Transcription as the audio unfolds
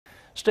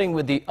Staying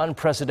with the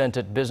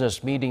unprecedented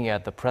business meeting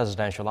at the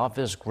presidential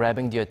office,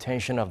 grabbing the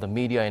attention of the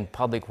media and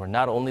public were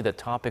not only the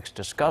topics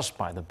discussed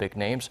by the big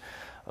names.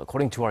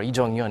 According to our Lee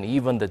Jeong-yeon,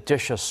 even the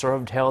dishes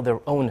served held their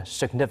own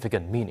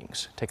significant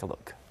meanings. Take a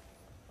look.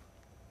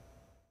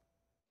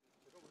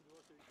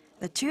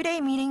 The two-day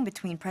meeting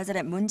between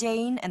President Moon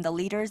Jae-in and the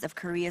leaders of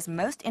Korea's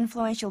most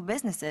influential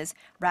businesses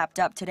wrapped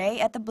up today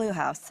at the Blue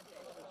House.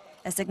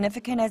 As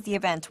significant as the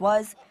event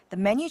was, the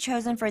menu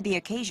chosen for the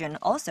occasion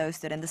also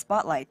stood in the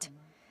spotlight.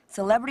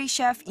 Celebrity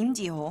chef Lim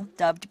Ji-ho,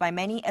 dubbed by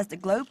many as the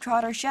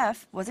globetrotter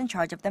chef, was in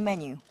charge of the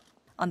menu.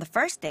 On the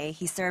first day,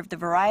 he served a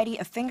variety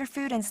of finger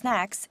food and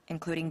snacks,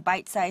 including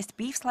bite-sized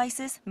beef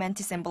slices meant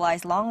to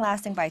symbolize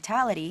long-lasting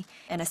vitality,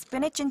 and a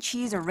spinach and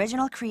cheese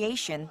original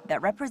creation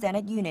that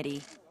represented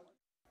unity.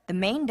 The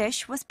main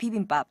dish was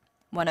bibimbap,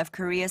 one of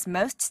Korea's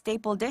most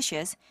staple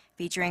dishes,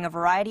 featuring a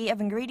variety of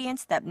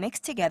ingredients that mix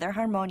together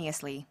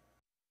harmoniously.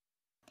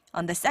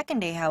 On the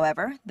second day,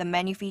 however, the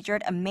menu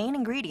featured a main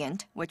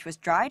ingredient, which was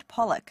dried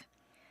pollock.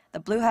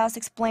 The Blue House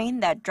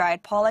explained that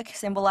dried pollock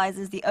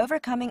symbolizes the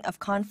overcoming of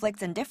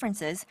conflicts and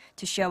differences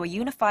to show a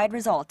unified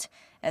result,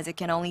 as it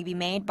can only be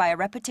made by a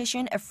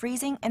repetition of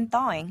freezing and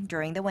thawing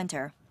during the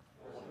winter.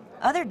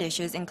 Other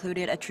dishes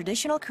included a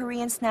traditional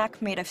Korean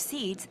snack made of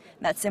seeds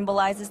that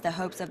symbolizes the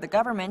hopes of the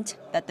government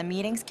that the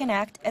meetings can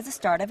act as the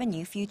start of a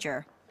new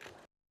future.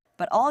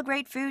 But all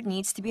great food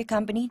needs to be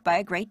accompanied by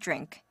a great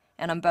drink.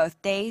 And on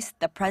both days,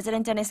 the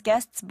president and his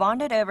guests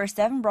bonded over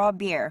 7 Raw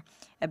beer,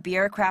 a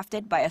beer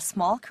crafted by a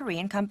small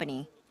Korean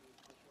company.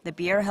 The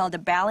beer held a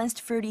balanced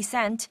fruity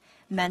scent,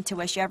 meant to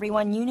wish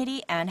everyone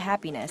unity and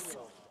happiness.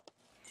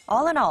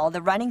 All in all,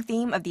 the running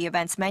theme of the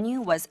event's menu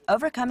was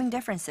overcoming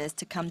differences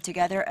to come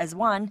together as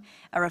one,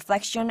 a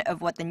reflection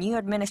of what the new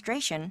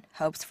administration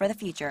hopes for the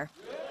future.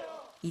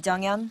 Lee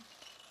Jeong-yeon,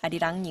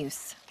 Arirang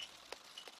News.